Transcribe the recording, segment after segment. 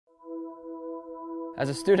As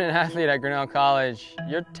a student athlete at Grinnell College,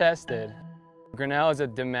 you're tested. Grinnell is a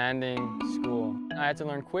demanding school. I had to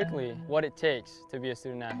learn quickly what it takes to be a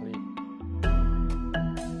student athlete.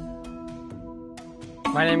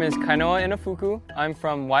 My name is Kainoa Inafuku. I'm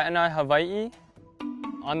from Waianae, Hawaii.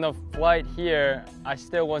 On the flight here, I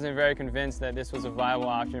still wasn't very convinced that this was a viable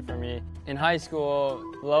option for me. In high school,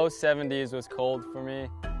 low 70s was cold for me.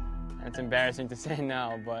 It's embarrassing to say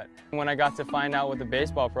now, but when I got to find out what the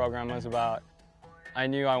baseball program was about, I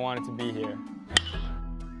knew I wanted to be here.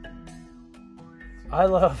 I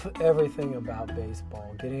love everything about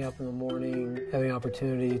baseball. Getting up in the morning, having the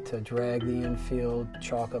opportunity to drag the infield,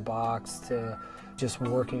 chalk a box, to just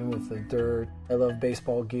working with the dirt. I love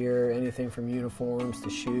baseball gear, anything from uniforms to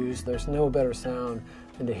shoes. There's no better sound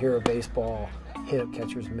than to hear a baseball hit a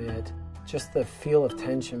catcher's mitt. Just the feel of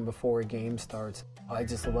tension before a game starts. I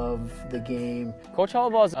just love the game. Coach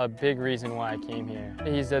Hollaball is a big reason why I came here.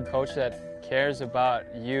 He's a coach that cares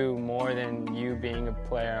about you more than you being a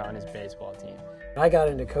player on his baseball team. I got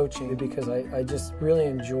into coaching because I just really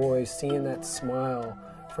enjoy seeing that smile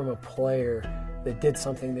from a player that did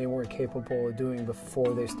something they weren't capable of doing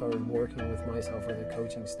before they started working with myself or the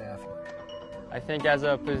coaching staff. I think as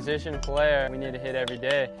a position player, we need to hit every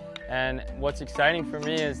day. And what's exciting for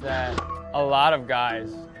me is that a lot of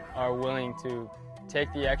guys are willing to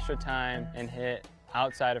take the extra time and hit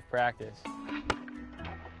outside of practice.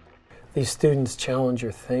 These students challenge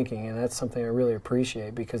your thinking, and that's something I really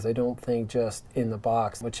appreciate because they don't think just in the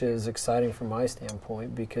box, which is exciting from my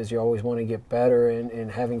standpoint because you always want to get better,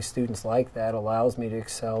 and having students like that allows me to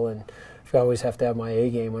excel, and I always have to have my A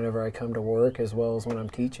game whenever I come to work as well as when I'm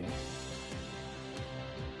teaching.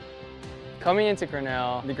 Coming into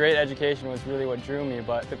Grinnell, the great education was really what drew me,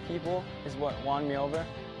 but the people is what won me over.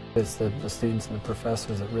 It's the students and the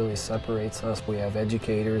professors that really separates us. We have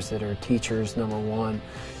educators that are teachers, number one,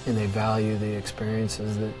 and they value the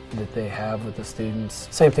experiences that they have with the students.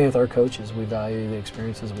 Same thing with our coaches. We value the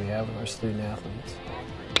experiences we have with our student athletes.